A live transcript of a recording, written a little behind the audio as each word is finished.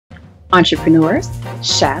Entrepreneurs,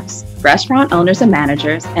 chefs, restaurant owners and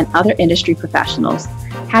managers, and other industry professionals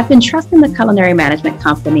have been trusting the Culinary Management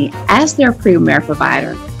Company as their premier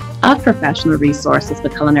provider of professional resources for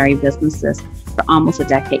culinary businesses for almost a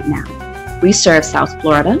decade now. We serve South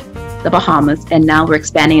Florida, the Bahamas, and now we're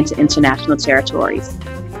expanding into international territories.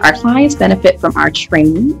 Our clients benefit from our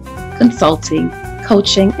training, consulting,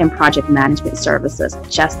 coaching, and project management services,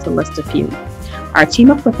 just to list a few. Our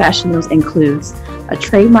team of professionals includes a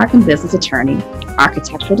trademark and business attorney,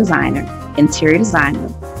 architectural designer, interior designer,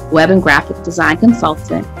 web and graphic design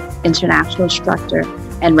consultant, international instructor,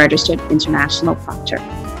 and registered international proctor.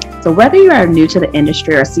 So whether you are new to the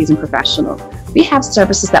industry or a seasoned professional, we have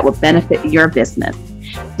services that will benefit your business.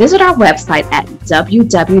 Visit our website at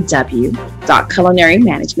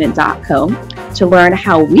www.culinarymanagement.co to learn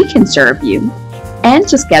how we can serve you and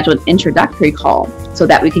to schedule an introductory call so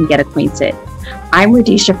that we can get acquainted. I'm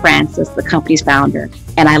Radisha Francis, the company's founder,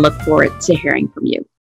 and I look forward to hearing from you.